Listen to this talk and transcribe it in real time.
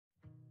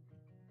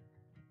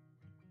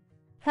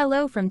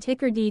Hello from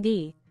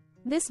TickerDD.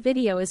 This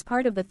video is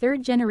part of the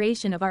third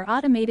generation of our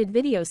automated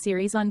video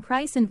series on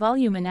price and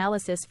volume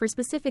analysis for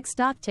specific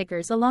stock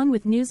tickers along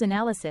with news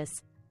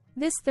analysis.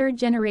 This third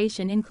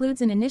generation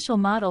includes an initial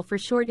model for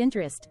short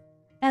interest.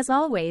 As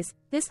always,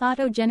 this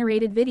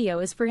auto-generated video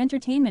is for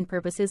entertainment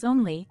purposes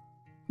only.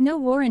 No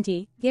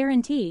warranty,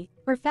 guarantee,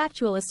 or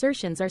factual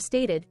assertions are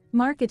stated,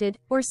 marketed,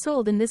 or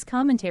sold in this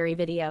commentary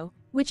video,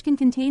 which can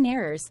contain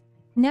errors.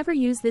 Never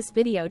use this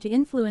video to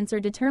influence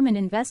or determine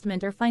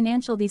investment or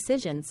financial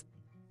decisions.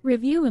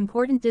 Review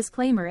important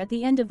disclaimer at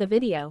the end of the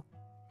video.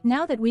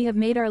 Now that we have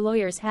made our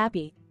lawyers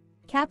happy,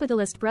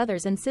 capitalist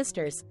brothers and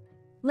sisters,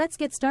 let's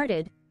get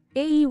started.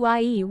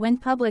 AEYE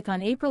went public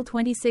on April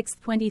 26,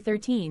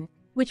 2013,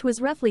 which was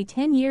roughly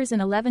 10 years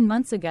and 11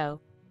 months ago.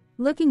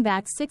 Looking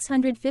back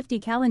 650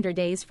 calendar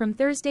days from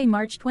Thursday,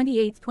 March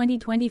 28,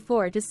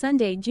 2024 to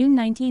Sunday, June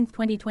 19,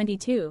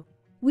 2022.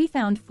 We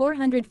found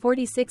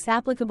 446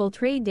 applicable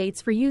trade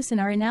dates for use in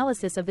our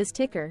analysis of this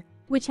ticker,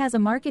 which has a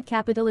market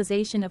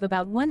capitalization of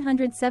about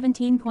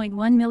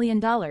 $117.1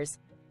 million.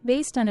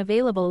 Based on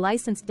available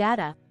licensed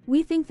data,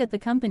 we think that the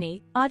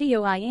company,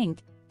 AEYE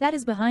Inc., that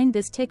is behind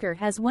this ticker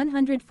has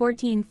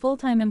 114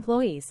 full-time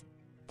employees.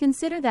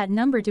 Consider that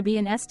number to be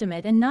an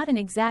estimate and not an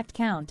exact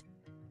count.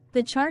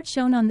 The chart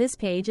shown on this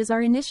page is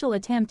our initial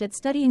attempt at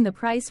studying the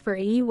price for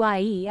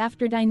AEYE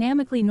after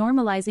dynamically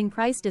normalizing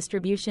price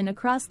distribution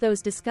across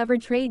those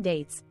discovered trade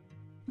dates.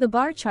 The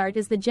bar chart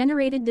is the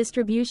generated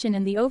distribution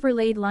and the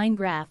overlaid line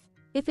graph,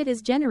 if it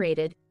is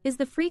generated, is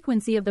the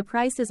frequency of the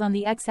prices on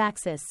the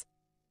x-axis.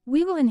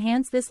 We will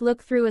enhance this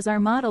look-through as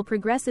our model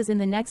progresses in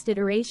the next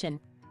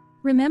iteration.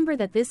 Remember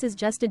that this is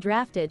just a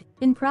drafted,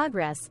 in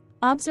progress,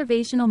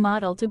 observational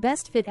model to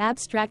best fit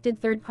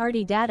abstracted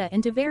third-party data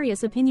into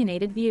various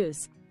opinionated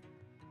views.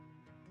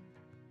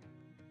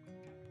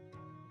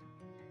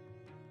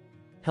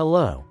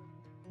 Hello.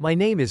 My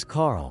name is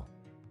Carl.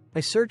 I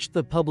searched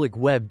the public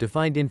web to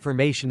find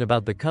information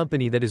about the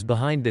company that is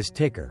behind this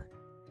ticker.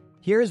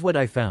 Here is what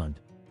I found.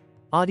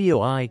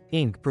 AEYE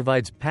Inc.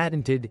 provides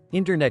patented,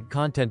 internet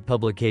content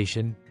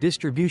publication,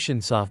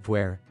 distribution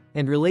software,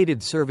 and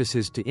related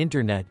services to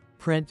internet,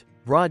 print,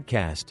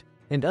 broadcast,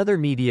 and other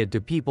media to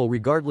people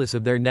regardless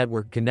of their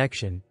network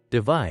connection,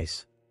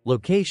 device,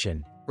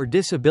 location, or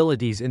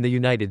disabilities in the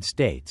United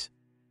States.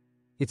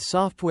 Its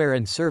software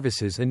and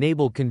services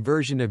enable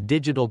conversion of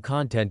digital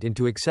content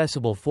into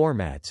accessible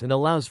formats and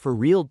allows for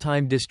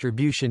real-time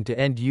distribution to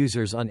end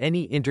users on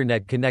any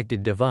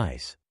internet-connected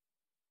device.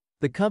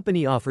 The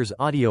company offers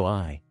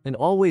AEYE, an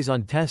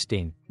always-on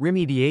testing,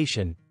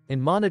 remediation,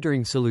 and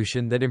monitoring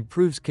solution that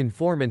improves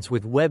conformance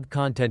with web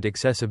content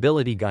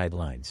accessibility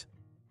guidelines,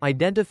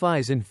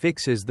 identifies and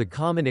fixes the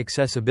common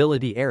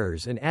accessibility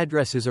errors and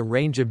addresses a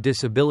range of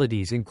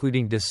disabilities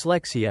including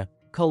dyslexia,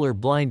 color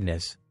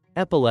blindness,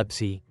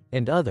 epilepsy,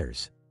 and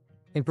others,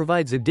 and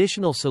provides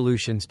additional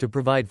solutions to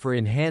provide for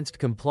enhanced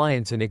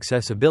compliance and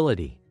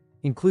accessibility,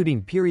 including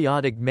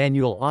periodic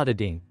manual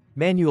auditing,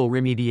 manual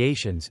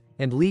remediations,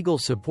 and legal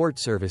support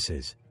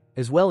services,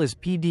 as well as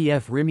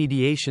PDF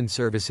remediation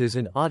services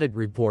and audit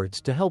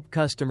reports to help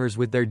customers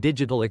with their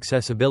digital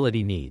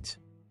accessibility needs.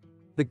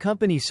 The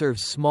company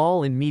serves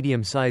small and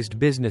medium-sized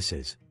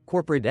businesses,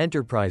 corporate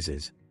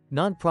enterprises,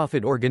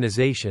 nonprofit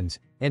organizations,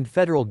 and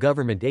federal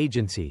government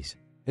agencies,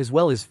 as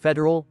well as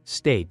federal,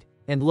 state,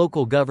 and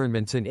local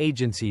governments and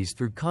agencies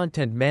through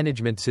content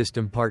management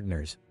system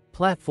partners,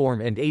 platform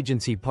and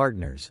agency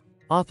partners,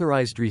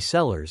 authorized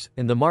resellers,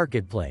 and the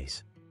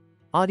marketplace.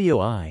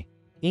 AEYE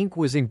Inc.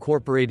 was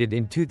incorporated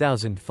in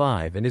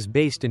 2005 and is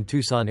based in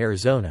Tucson,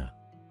 Arizona.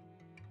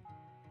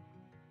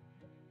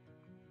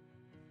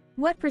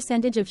 What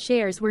percentage of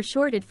shares were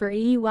shorted for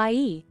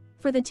AEYE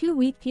for the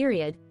 2-week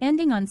period,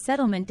 ending on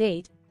settlement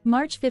date,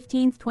 March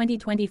 15,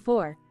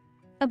 2024?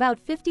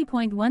 About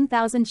 50.1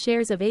 thousand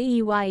shares of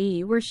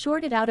AEYE were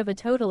shorted out of a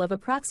total of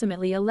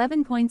approximately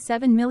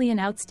 11.7 million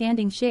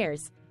outstanding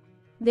shares.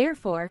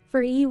 Therefore,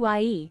 for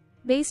AEYE,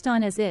 based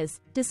on as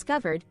is,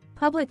 discovered,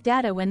 public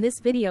data when this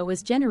video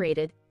was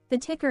generated, the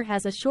ticker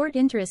has a short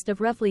interest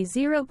of roughly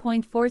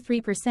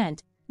 0.43%,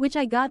 which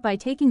I got by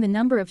taking the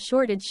number of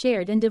shorted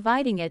shared and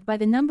dividing it by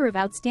the number of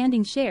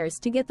outstanding shares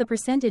to get the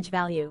percentage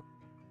value.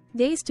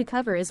 Days to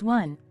cover is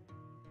 1.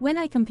 When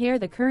I compare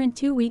the current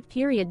 2-week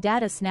period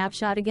data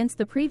snapshot against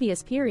the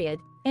previous period,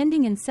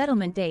 ending in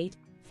settlement date,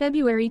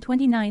 February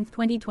 29,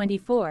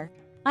 2024,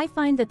 I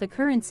find that the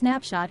current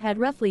snapshot had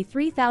roughly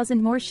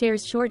 3,000 more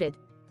shares shorted.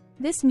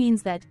 This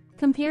means that,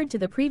 compared to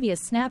the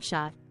previous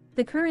snapshot,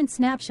 the current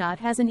snapshot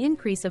has an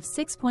increase of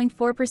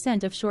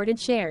 6.4% of shorted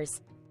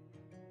shares.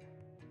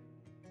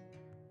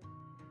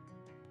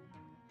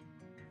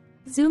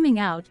 Zooming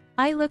out,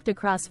 I looked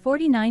across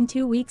 49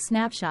 2-week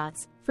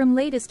snapshots, from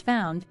latest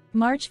found,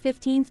 March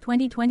 15,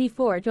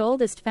 2024 to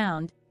oldest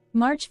found,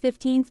 March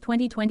 15,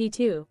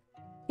 2022.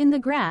 In the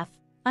graph,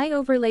 I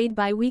overlaid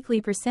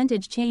bi-weekly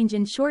percentage change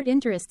in short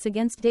interests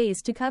against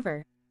days to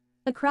cover.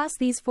 Across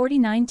these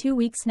 49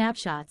 2-week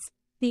snapshots,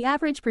 the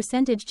average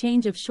percentage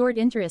change of short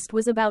interest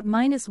was about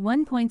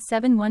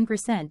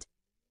 -1.71%.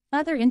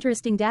 Other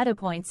interesting data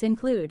points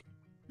include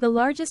The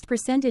largest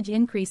percentage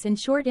increase in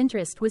short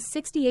interest was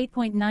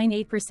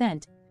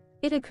 68.98%.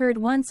 It occurred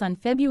once on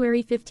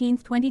February 15,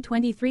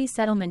 2023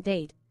 settlement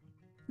date.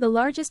 The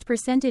largest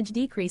percentage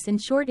decrease in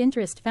short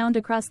interest found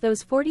across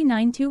those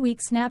 49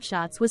 two-week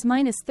snapshots was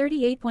minus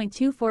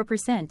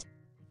 38.24%.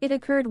 It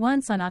occurred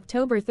once on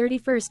October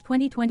 31,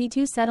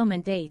 2022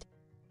 settlement date.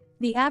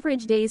 The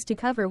average days to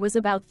cover was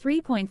about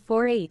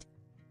 3.48.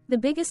 The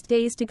biggest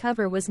days to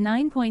cover was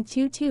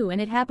 9.22 and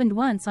it happened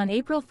once on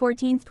April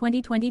 14,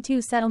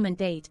 2022 settlement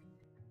date.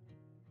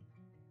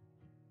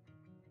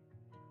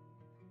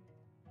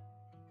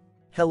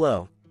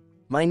 Hello.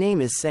 My name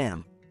is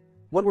Sam.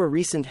 What were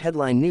recent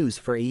headline news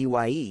for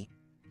AEYE?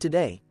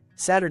 Today,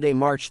 Saturday,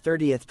 March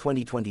 30,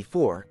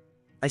 2024,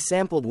 I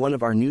sampled one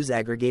of our news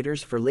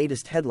aggregators for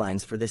latest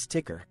headlines for this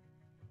ticker.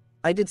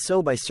 I did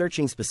so by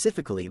searching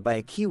specifically by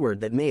a keyword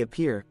that may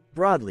appear,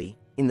 broadly,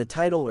 in the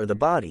title or the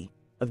body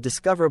of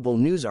discoverable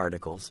news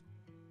articles.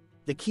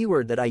 The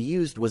keyword that I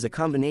used was a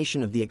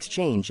combination of the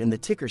exchange and the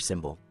ticker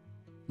symbol.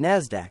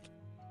 NASDAQ.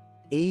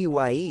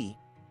 AEYE.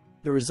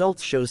 The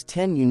results shows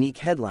 10 unique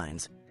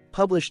headlines,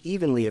 published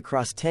evenly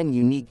across 10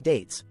 unique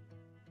dates.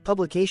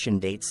 Publication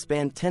dates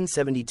spanned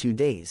 1072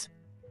 days.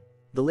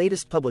 The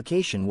latest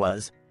publication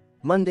was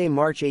Monday,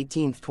 March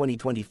 18,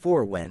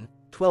 2024 when,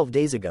 12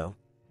 days ago,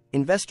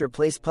 Investor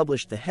Place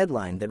published the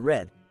headline that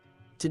read,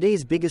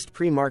 "Today's biggest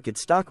pre-market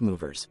stock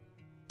movers.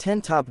 10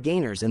 top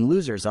gainers and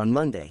losers on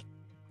Monday."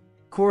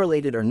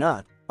 Correlated or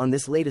not, on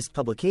this latest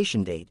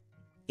publication date,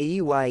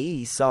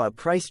 AEYE saw a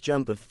price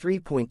jump of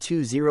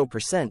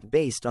 3.20%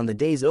 based on the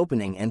day's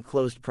opening and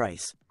closed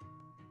price.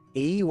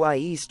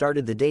 AEYE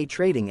started the day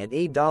trading at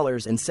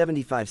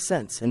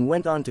 $8.75 and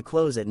went on to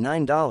close at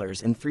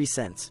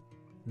 $9.03.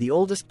 The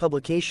oldest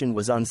publication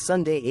was on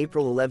Sunday,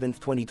 April 11,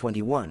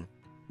 2021,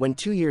 when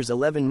 2 years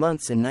 11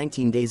 months and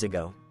 19 days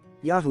ago,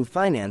 Yahoo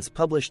Finance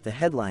published the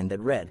headline that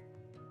read,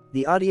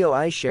 "The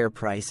AEYE share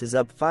price is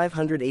up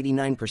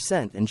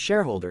 589% and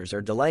shareholders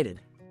are delighted."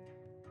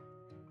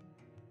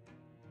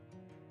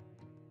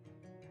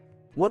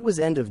 What was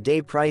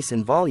end-of-day price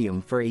and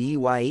volume for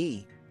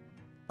AEYE?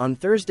 On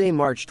Thursday,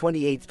 March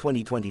 28,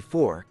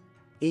 2024,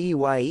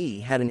 AEYE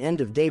had an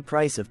end-of-day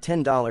price of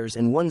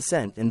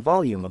 $10.01 and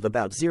volume of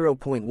about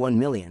 0.1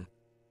 million.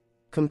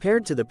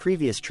 Compared to the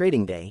previous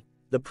trading day,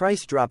 the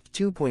price dropped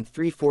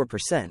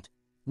 2.34%,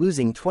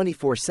 losing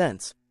 24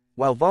 cents,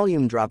 while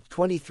volume dropped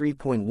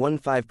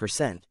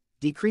 23.15%,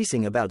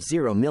 decreasing about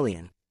 0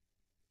 million.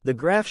 The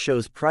graph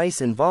shows price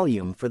and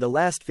volume for the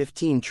last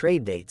 15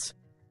 trade dates.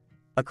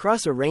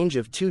 Across a range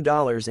of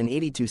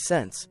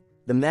 $2.82,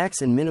 the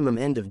max and minimum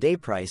end-of-day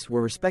price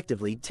were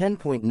respectively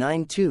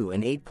 10.92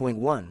 and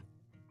 8.1.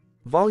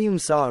 Volume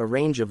saw a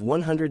range of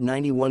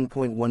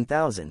 191.1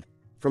 thousand,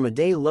 from a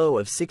day low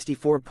of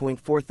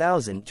 64.4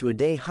 thousand to a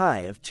day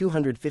high of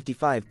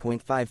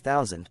 255.5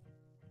 thousand.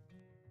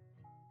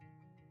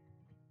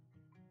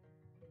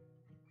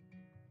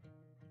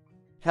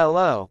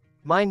 Hello,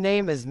 my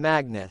name is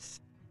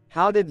Magnus.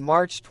 How did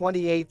March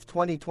 28,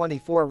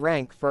 2024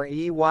 rank for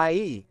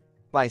AEYE?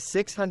 By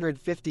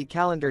 650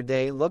 calendar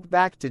day look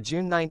back to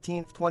June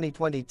 19,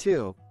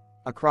 2022,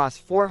 across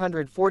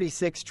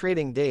 446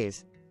 trading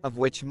days, of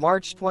which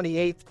March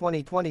 28,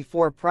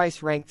 2024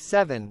 price ranked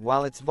 7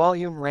 while its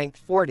volume ranked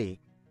 40.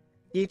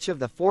 Each of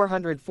the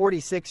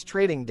 446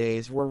 trading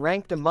days were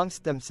ranked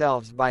amongst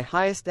themselves by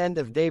highest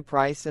end-of-day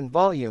price and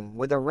volume,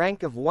 with a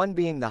rank of 1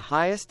 being the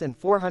highest and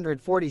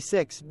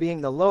 446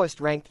 being the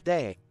lowest ranked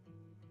day.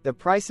 The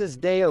price's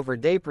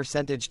day-over-day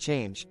percentage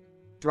change,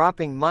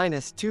 dropping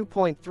minus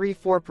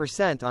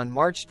 2.34% on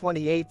March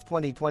 28,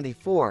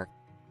 2024,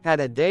 had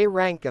a day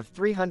rank of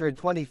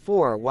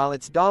 324 while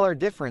its dollar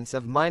difference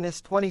of minus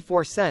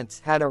 24 cents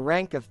had a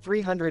rank of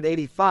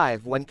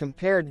 385 when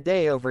compared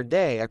day over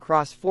day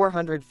across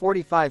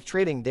 445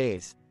 trading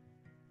days.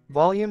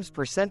 Volume's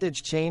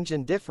percentage change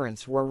and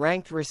difference were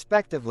ranked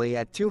respectively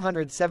at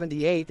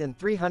 278 and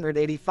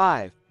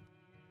 385.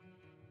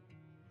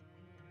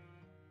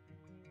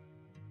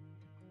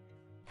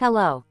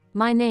 Hello,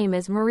 my name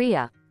is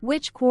Maria.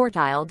 Which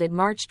quartile did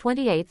March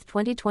 28,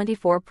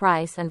 2024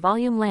 price and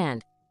volume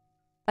land?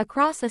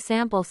 Across a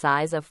sample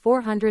size of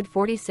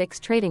 446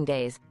 trading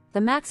days, the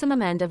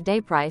maximum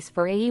end-of-day price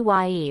for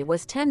AEYE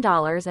was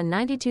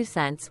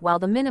 $10.92 while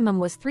the minimum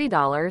was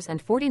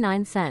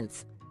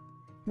 $3.49.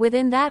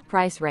 Within that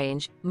price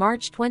range,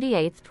 March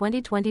 28,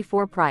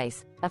 2024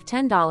 price, of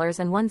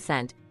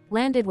 $10.01,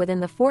 landed within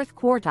the fourth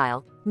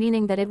quartile,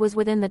 meaning that it was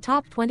within the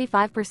top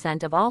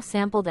 25% of all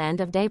sampled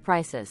end-of-day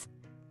prices.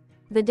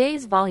 The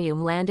day's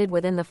volume landed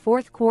within the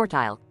fourth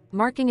quartile,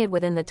 marking it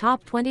within the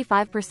top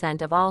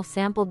 25% of all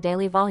sampled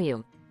daily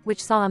volume,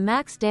 which saw a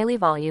max daily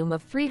volume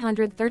of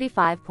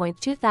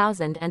 335.2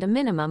 thousand and a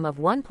minimum of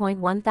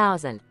 1.1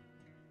 thousand.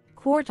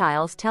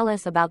 Quartiles tell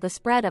us about the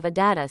spread of a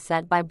data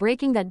set by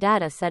breaking that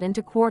data set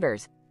into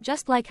quarters,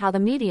 just like how the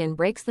median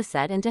breaks the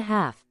set into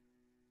half.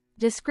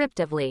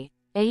 Descriptively,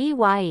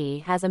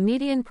 AEYE has a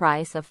median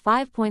price of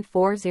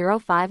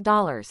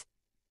 $5.405.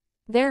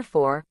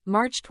 Therefore,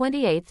 March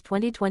 28,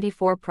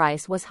 2024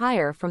 price was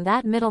higher from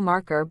that middle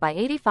marker by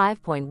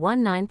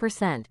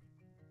 85.19%.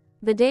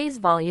 The day's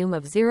volume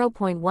of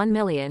 0.1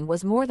 million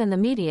was more than the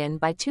median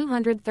by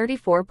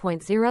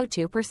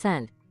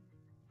 234.02%.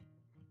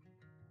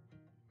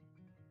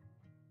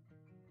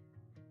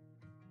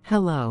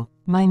 Hello,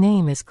 my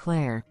name is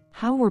Claire.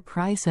 How were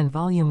price and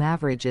volume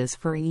averages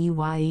for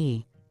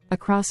AEYE?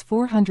 Across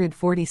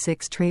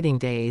 446 trading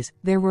days,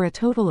 there were a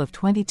total of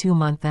 22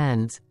 month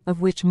ends,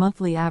 of which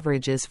monthly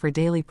averages for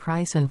daily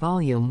price and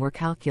volume were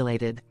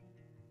calculated.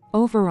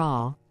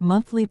 Overall,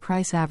 monthly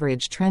price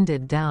average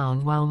trended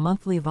down while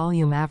monthly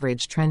volume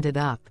average trended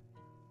up.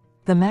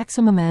 The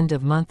maximum end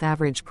of month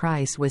average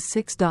price was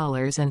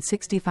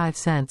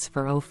 $6.65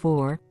 for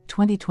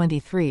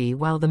 04/2023,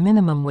 while the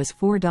minimum was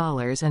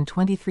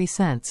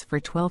 $4.23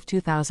 for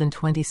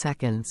 12/2020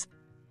 seconds.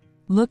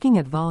 Looking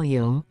at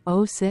volume,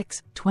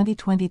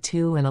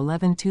 06/2022 and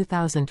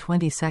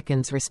 11/2020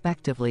 seconds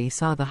respectively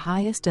saw the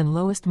highest and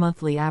lowest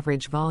monthly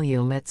average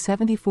volume at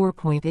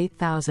 74.8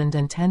 thousand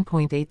and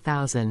 10.8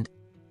 thousand.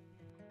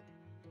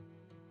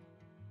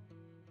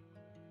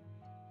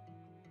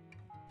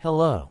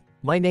 Hello,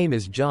 my name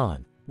is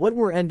John. What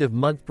were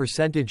end-of-month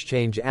percentage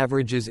change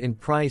averages in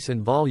price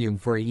and volume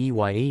for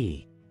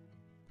AEYE?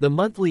 The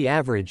monthly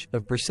average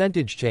of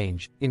percentage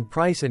change in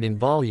price and in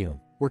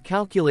volume were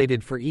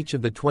calculated for each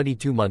of the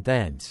 22-month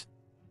ends.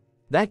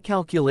 That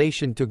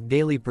calculation took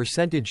daily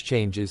percentage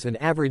changes and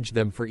averaged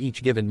them for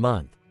each given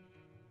month.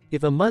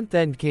 If a month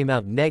end came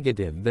out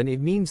negative, then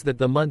it means that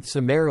the month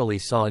summarily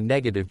saw a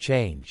negative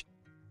change.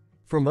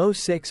 From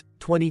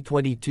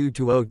 06/2022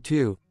 to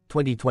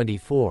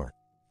 02/2024,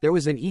 there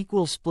was an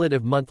equal split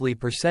of monthly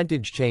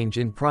percentage change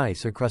in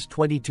price across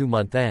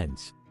 22-month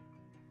ends.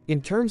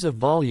 In terms of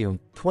volume,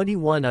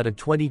 21 out of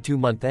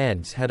 22-month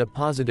ends had a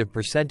positive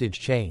percentage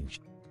change.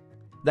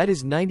 That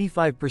is,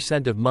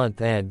 95% of month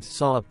ends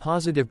saw a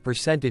positive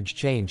percentage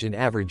change in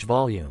average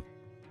volume.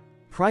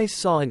 Price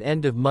saw an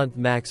end-of-month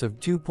max of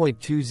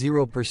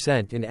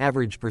 2.20% in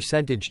average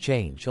percentage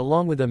change,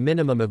 along with a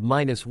minimum of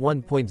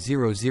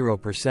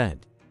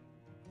 -1.00%.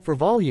 For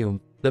volume,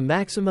 the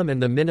maximum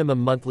and the minimum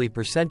monthly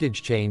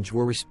percentage change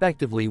were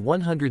respectively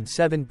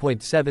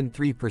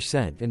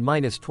 107.73% and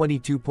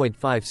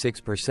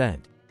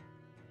 -22.56%.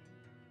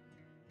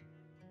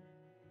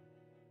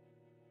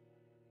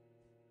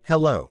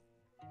 Hello.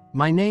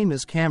 My name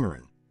is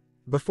Cameron.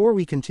 Before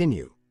we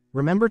continue,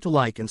 remember to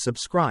like and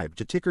subscribe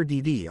to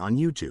TickerDD on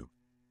YouTube.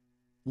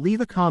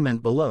 Leave a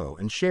comment below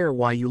and share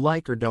why you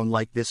like or don't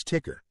like this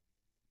ticker.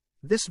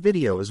 This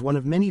video is one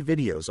of many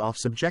videos off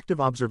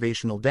subjective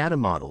observational data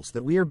models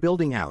that we are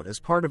building out as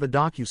part of a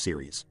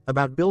docu-series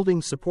about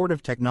building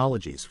supportive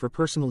technologies for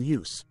personal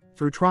use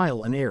through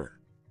trial and error.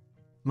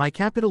 My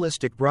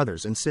capitalistic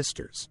brothers and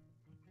sisters,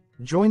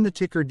 join the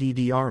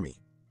TickerDD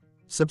army.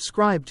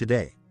 Subscribe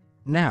today.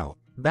 Now,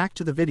 back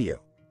to the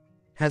video.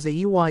 Has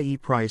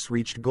AEYE price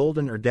reached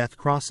golden or death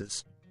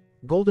crosses?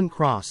 Golden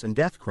cross and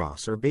death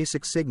cross are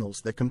basic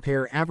signals that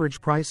compare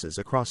average prices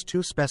across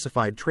two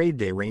specified trade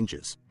day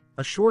ranges,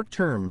 a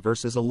short-term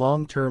versus a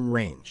long-term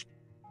range.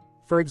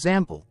 For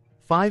example,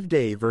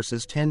 5-day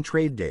versus 10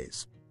 trade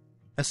days.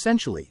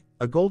 Essentially,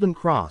 a golden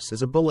cross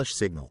is a bullish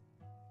signal.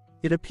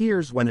 It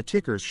appears when a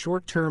ticker's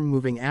short-term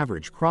moving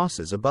average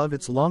crosses above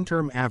its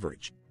long-term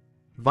average.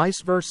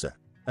 Vice versa,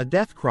 a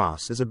death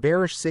cross is a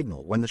bearish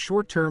signal when the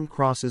short-term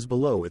crosses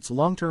below its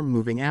long-term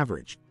moving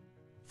average.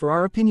 For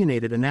our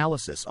opinionated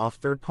analysis off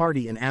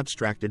third-party and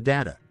abstracted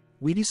data,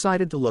 we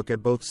decided to look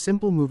at both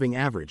simple moving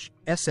average,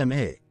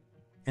 SMA,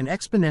 and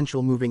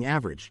exponential moving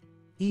average,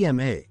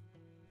 EMA.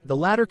 The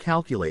latter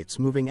calculates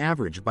moving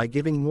average by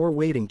giving more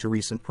weighting to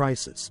recent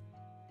prices.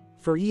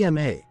 For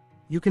EMA,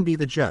 you can be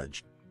the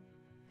judge.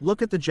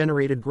 Look at the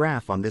generated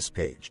graph on this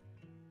page.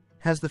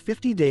 Has the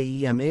 50-day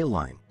EMA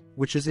line,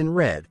 which is in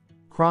red,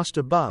 crossed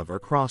above or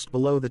crossed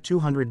below the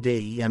 200-day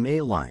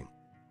EMA line,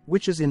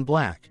 which is in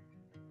black?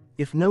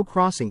 If no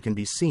crossing can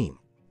be seen,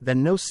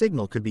 then no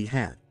signal could be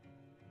had.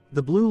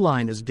 The blue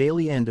line is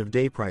daily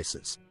end-of-day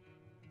prices.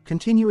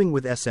 Continuing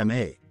with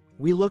SMA,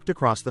 we looked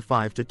across the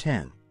 5 to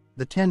 10,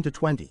 the 10 to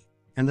 20,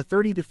 and the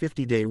 30 to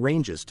 50-day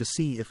ranges to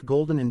see if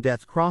golden and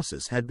death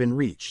crosses had been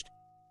reached.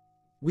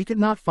 We could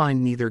not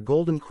find neither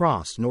golden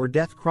cross nor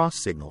death cross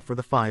signal for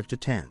the 5 to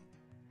 10,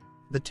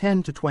 the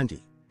 10 to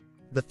 20,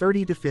 the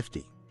 30 to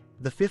 50,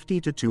 the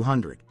 50 to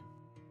 200.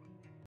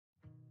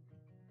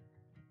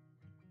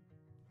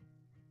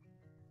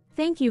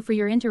 Thank you for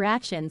your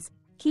interactions.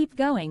 Keep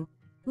going.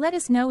 Let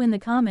us know in the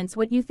comments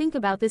what you think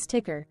about this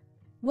ticker.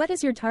 What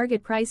is your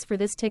target price for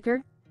this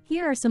ticker?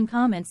 Here are some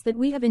comments that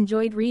we have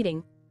enjoyed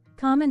reading.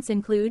 Comments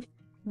include,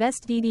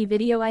 best DD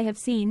video I have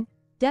seen,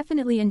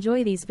 definitely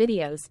enjoy these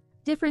videos,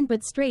 different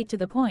but straight to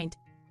the point,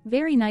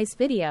 very nice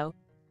video.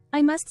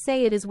 I must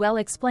say it is well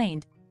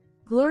explained.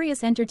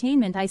 Glorious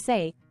entertainment I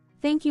say.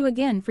 Thank you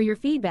again for your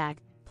feedback,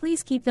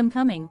 please keep them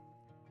coming.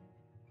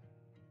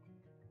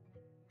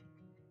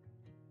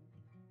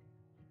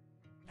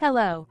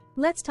 Hello,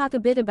 let's talk a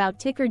bit about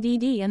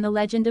TickerDD and the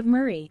legend of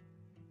Murray.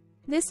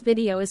 This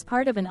video is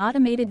part of an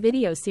automated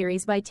video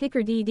series by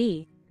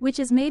TickerDD, which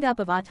is made up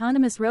of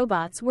autonomous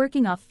robots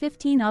working off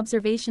 15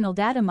 observational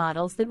data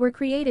models that were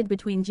created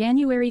between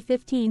January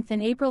 15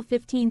 and April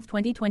 15,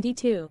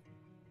 2022.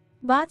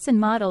 Bots and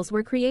models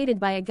were created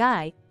by a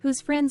guy,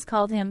 whose friends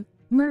called him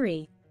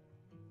Murray.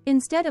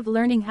 Instead of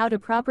learning how to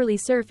properly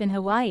surf in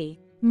Hawaii,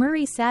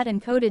 Murray sat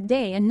and coded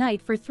day and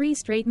night for 3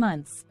 straight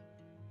months.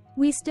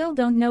 We still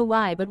don't know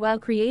why, but while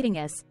creating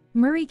us,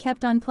 Murray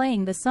kept on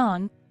playing the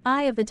song,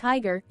 Eye of the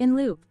Tiger, in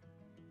loop.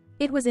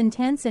 It was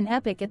intense and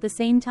epic at the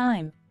same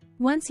time.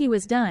 Once he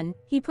was done,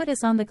 he put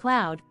us on the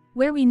cloud,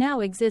 where we now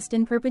exist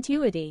in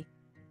perpetuity.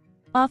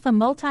 Off a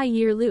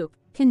multi-year loop,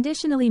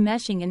 conditionally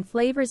meshing in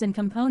flavors and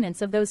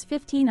components of those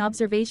 15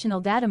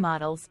 observational data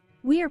models,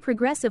 we are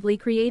progressively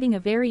creating a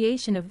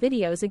variation of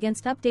videos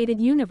against updated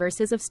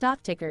universes of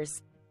stock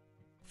tickers.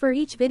 For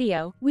each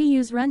video, we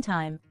use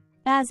runtime,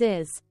 as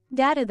is,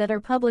 data that are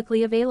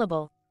publicly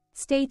available.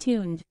 Stay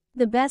tuned.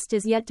 The best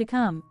is yet to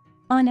come.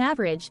 On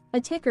average, a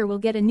ticker will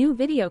get a new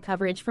video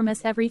coverage from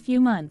us every few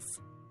months.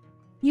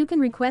 You can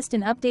request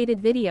an updated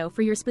video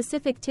for your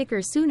specific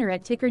ticker sooner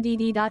at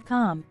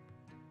TickerDD.com.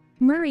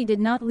 Murray did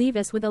not leave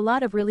us with a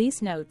lot of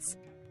release notes.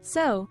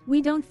 So,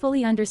 we don't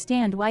fully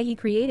understand why he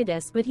created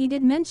us, but he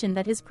did mention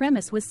that his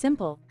premise was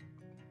simple.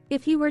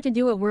 If he were to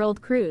do a world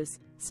cruise,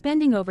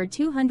 spending over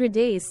 200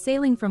 days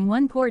sailing from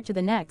one port to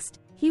the next,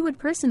 he would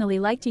personally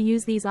like to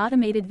use these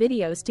automated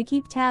videos to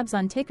keep tabs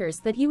on tickers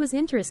that he was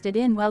interested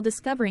in while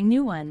discovering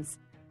new ones.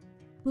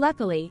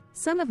 Luckily,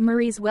 some of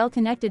Murray's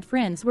well-connected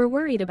friends were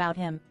worried about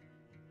him.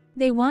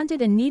 They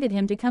wanted and needed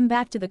him to come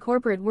back to the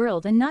corporate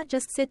world and not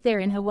just sit there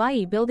in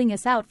Hawaii building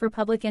us out for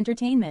public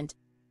entertainment.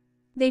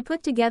 They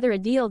put together a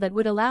deal that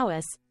would allow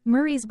us,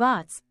 Murray's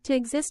bots, to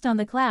exist on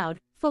the cloud,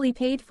 fully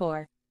paid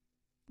for.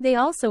 They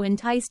also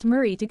enticed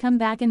Murray to come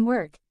back and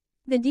work.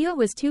 The deal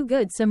was too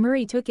good, so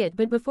Murray took it,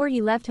 but before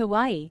he left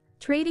Hawaii,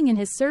 trading in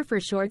his surfer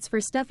shorts for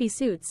stuffy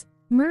suits,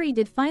 Murray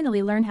did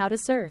finally learn how to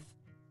surf.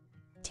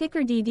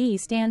 TickerDD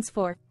stands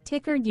for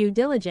Ticker Due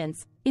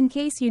Diligence, in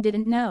case you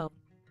didn't know.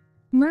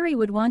 Murray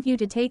would want you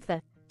to take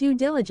the due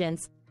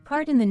diligence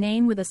part in the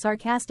name with a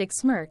sarcastic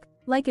smirk,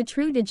 like a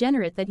true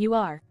degenerate that you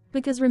are,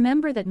 because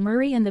remember that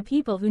Murray and the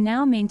people who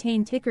now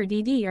maintain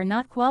TickerDD are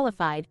not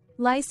qualified,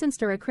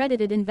 licensed or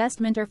accredited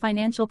investment or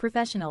financial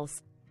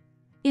professionals.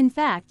 In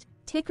fact,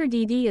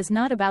 TickerDD is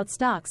not about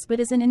stocks but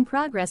is an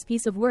in-progress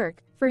piece of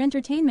work, for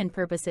entertainment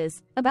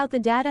purposes, about the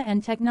data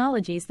and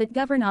technologies that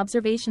govern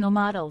observational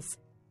models.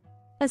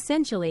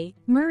 Essentially,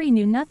 Murray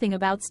knew nothing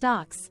about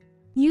stocks.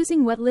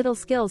 Using what little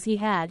skills he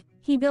had,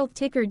 he built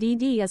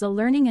TickerDD as a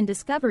learning and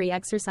discovery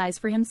exercise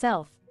for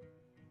himself.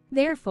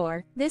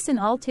 Therefore, this and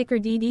all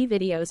TickerDD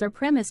videos are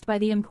premised by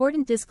the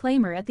important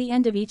disclaimer at the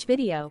end of each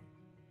video.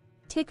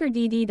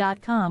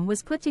 TickerDD.com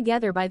was put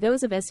together by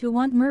those of us who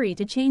want Murray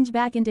to change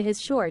back into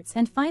his shorts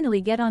and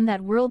finally get on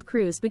that world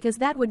cruise, because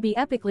that would be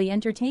epically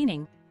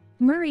entertaining.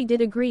 Murray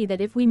did agree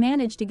that if we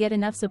managed to get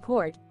enough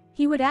support,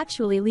 he would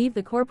actually leave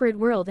the corporate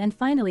world and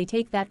finally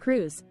take that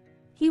cruise.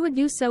 He would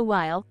do so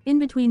while, in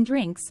between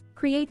drinks,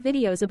 create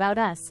videos about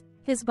us,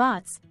 his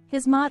bots,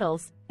 his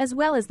models, as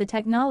well as the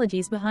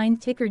technologies behind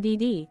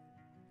TickerDD.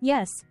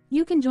 Yes,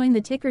 you can join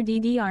the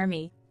TickerDD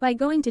army by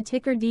going to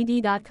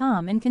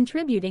TickerDD.com and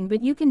contributing,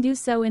 but you can do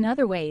so in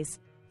other ways.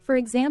 For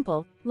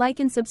example, like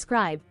and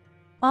subscribe.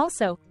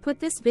 Also, put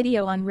this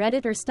video on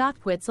Reddit or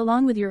StockTwits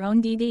along with your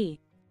own DD.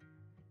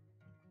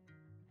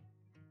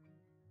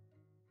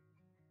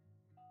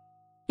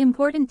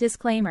 Important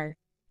disclaimer.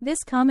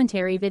 This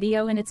commentary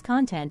video and its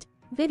content,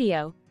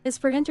 video, is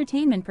for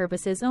entertainment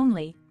purposes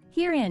only.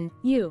 Herein,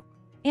 you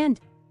and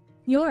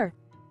your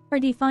are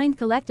defined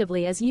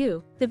collectively as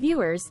you, the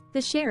viewers,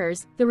 the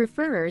sharers, the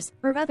referrers,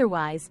 or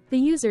otherwise, the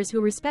users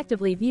who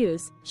respectively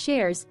views,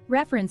 shares,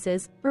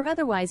 references, or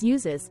otherwise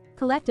uses,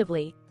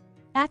 collectively,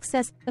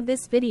 access of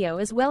this video,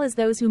 as well as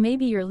those who may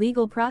be your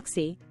legal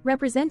proxy,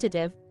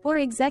 representative, or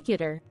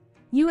executor.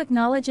 You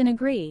acknowledge and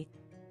agree.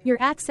 Your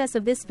access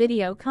of this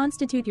video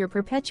constitute your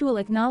perpetual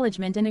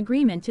acknowledgement and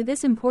agreement to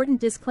this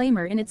important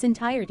disclaimer in its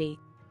entirety.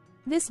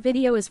 This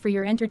video is for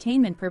your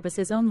entertainment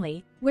purposes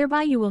only,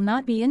 whereby you will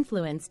not be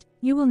influenced,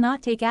 you will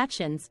not take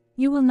actions,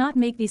 you will not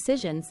make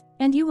decisions,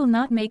 and you will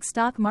not make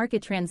stock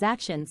market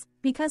transactions,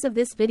 because of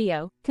this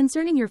video,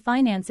 concerning your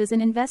finances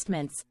and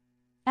investments.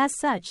 As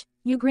such,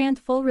 you grant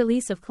full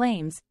release of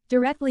claims,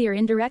 directly or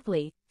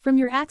indirectly, from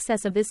your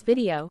access of this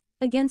video,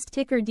 against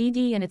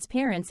TickerDD and its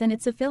parents and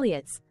its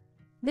affiliates.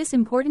 This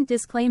important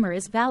disclaimer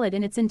is valid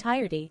in its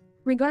entirety,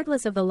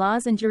 regardless of the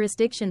laws and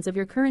jurisdictions of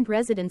your current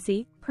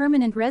residency,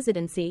 permanent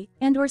residency,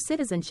 and/or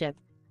citizenship.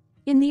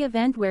 In the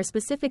event where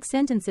specific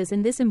sentences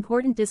in this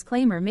important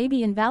disclaimer may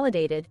be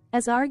invalidated,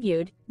 as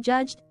argued,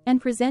 judged,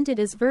 and presented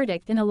as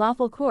verdict in a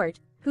lawful court,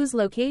 whose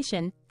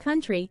location,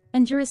 country,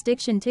 and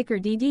jurisdiction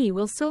TickerDD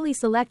will solely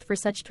select for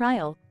such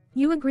trial,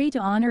 you agree to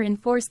honor and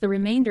enforce the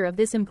remainder of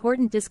this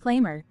important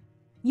disclaimer.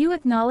 You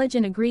acknowledge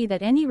and agree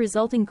that any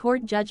resulting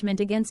court judgment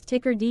against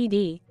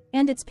TickerDD,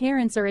 and its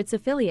parents or its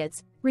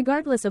affiliates,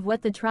 regardless of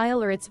what the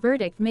trial or its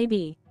verdict may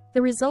be,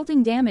 the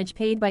resulting damage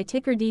paid by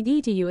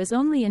TickerDD to you is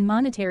only in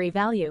monetary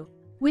value,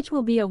 which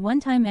will be a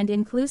one-time and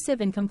inclusive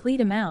and complete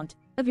amount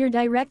of your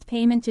direct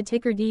payment to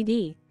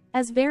TickerDD,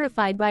 as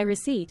verified by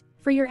receipt,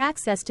 for your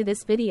access to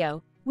this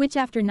video, which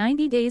after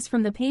 90 days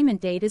from the payment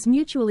date is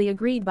mutually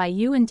agreed by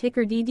you and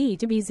TickerDD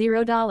to be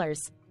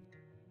 $0.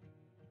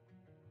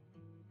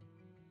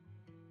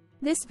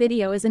 This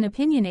video is an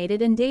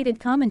opinionated and dated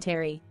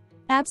commentary.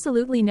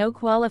 Absolutely no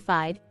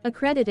qualified,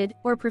 accredited,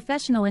 or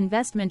professional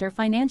investment or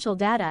financial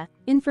data,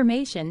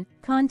 information,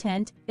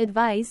 content,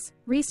 advice,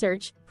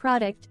 research,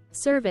 product,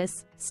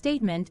 service,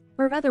 statement,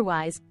 or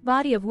otherwise,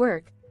 body of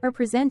work, are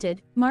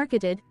presented,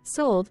 marketed,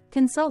 sold,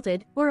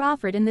 consulted, or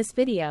offered in this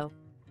video.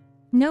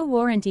 No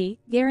warranty,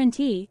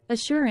 guarantee,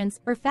 assurance,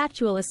 or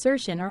factual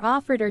assertion are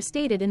offered or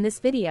stated in this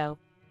video.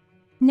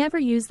 Never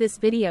use this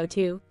video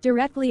to,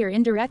 directly or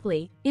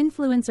indirectly,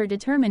 influence or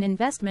determine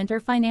investment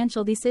or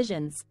financial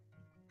decisions.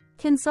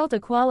 Consult a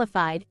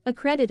qualified,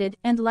 accredited,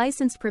 and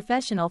licensed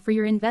professional for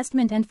your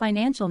investment and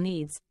financial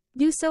needs.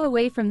 Do so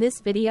away from this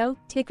video,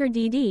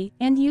 TickerDD,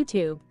 and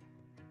YouTube.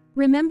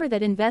 Remember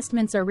that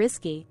investments are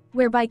risky,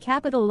 whereby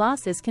capital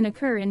losses can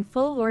occur in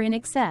full or in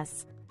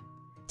excess.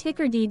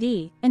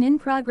 TickerDD, an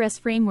in-progress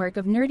framework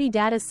of nerdy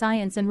data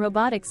science and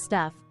robotics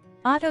stuff,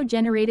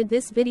 auto-generated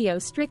this video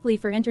strictly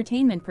for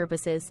entertainment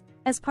purposes,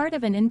 as part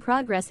of an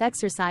in-progress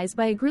exercise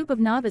by a group of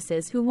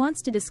novices who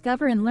wants to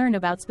discover and learn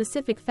about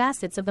specific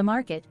facets of the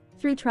market,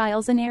 through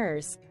trials and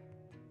errors.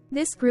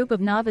 This group of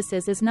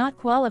novices is not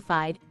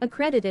qualified,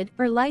 accredited,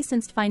 or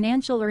licensed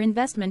financial or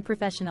investment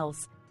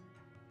professionals.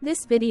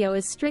 This video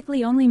is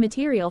strictly only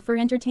material for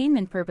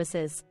entertainment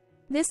purposes.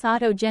 This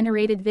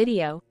auto-generated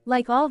video,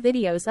 like all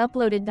videos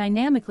uploaded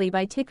dynamically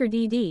by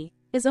TickerDD,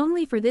 is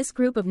only for this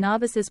group of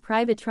novices'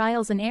 private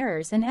trials and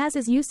errors and as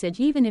is usage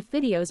even if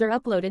videos are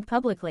uploaded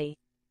publicly.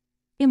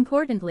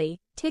 Importantly,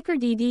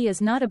 TickerDD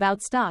is not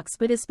about stocks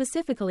but is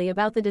specifically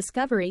about the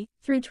discovery,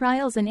 through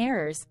trials and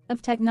errors,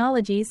 of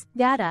technologies,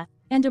 data,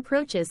 and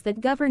approaches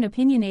that govern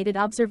opinionated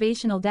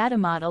observational data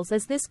models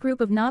as this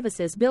group of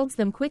novices builds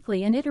them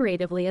quickly and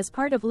iteratively as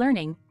part of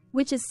learning,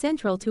 which is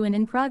central to an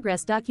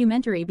in-progress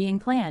documentary being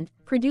planned,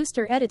 produced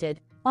or edited,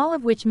 all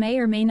of which may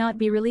or may not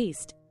be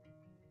released.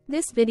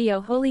 This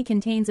video wholly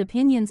contains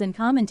opinions and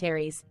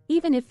commentaries,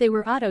 even if they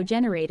were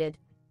auto-generated.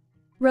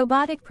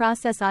 Robotic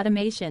process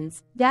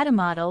automations, data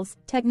models,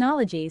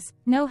 technologies,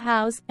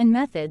 know-hows, and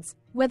methods,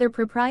 whether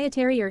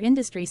proprietary or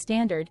industry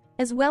standard,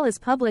 as well as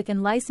public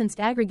and licensed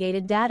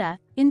aggregated data,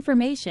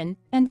 information,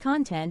 and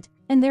content,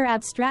 and their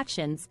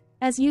abstractions,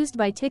 as used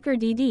by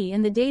TickerDD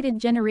in the dated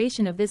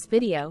generation of this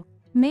video,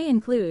 may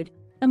include,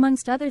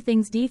 amongst other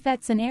things,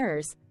 defects and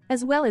errors,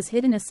 as well as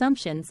hidden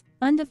assumptions,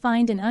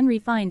 undefined and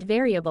unrefined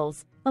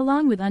variables,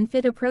 along with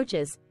unfit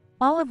approaches,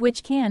 all of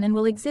which can and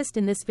will exist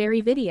in this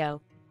very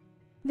video.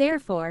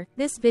 Therefore,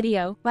 this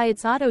video, by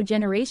its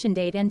auto-generation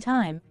date and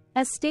time,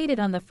 as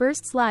stated on the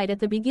first slide at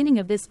the beginning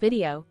of this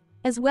video,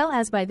 as well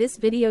as by this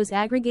video's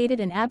aggregated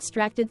and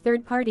abstracted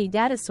third-party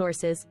data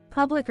sources,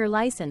 public or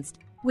licensed,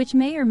 which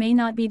may or may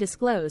not be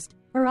disclosed,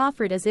 or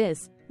offered as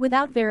is,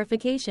 without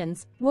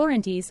verifications,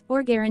 warranties,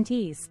 or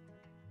guarantees.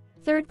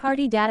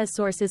 Third-party data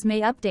sources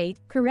may update,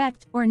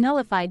 correct, or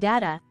nullify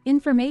data,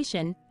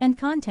 information, and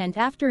content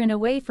after and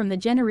away from the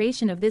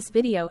generation of this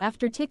video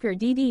after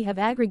TickerDD have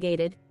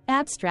aggregated,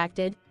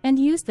 abstracted, and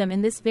used them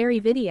in this very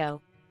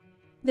video.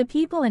 The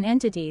people and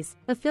entities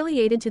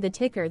affiliated to the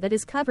ticker that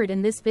is covered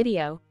in this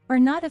video are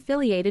not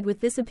affiliated with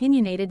this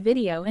opinionated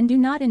video and do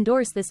not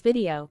endorse this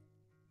video.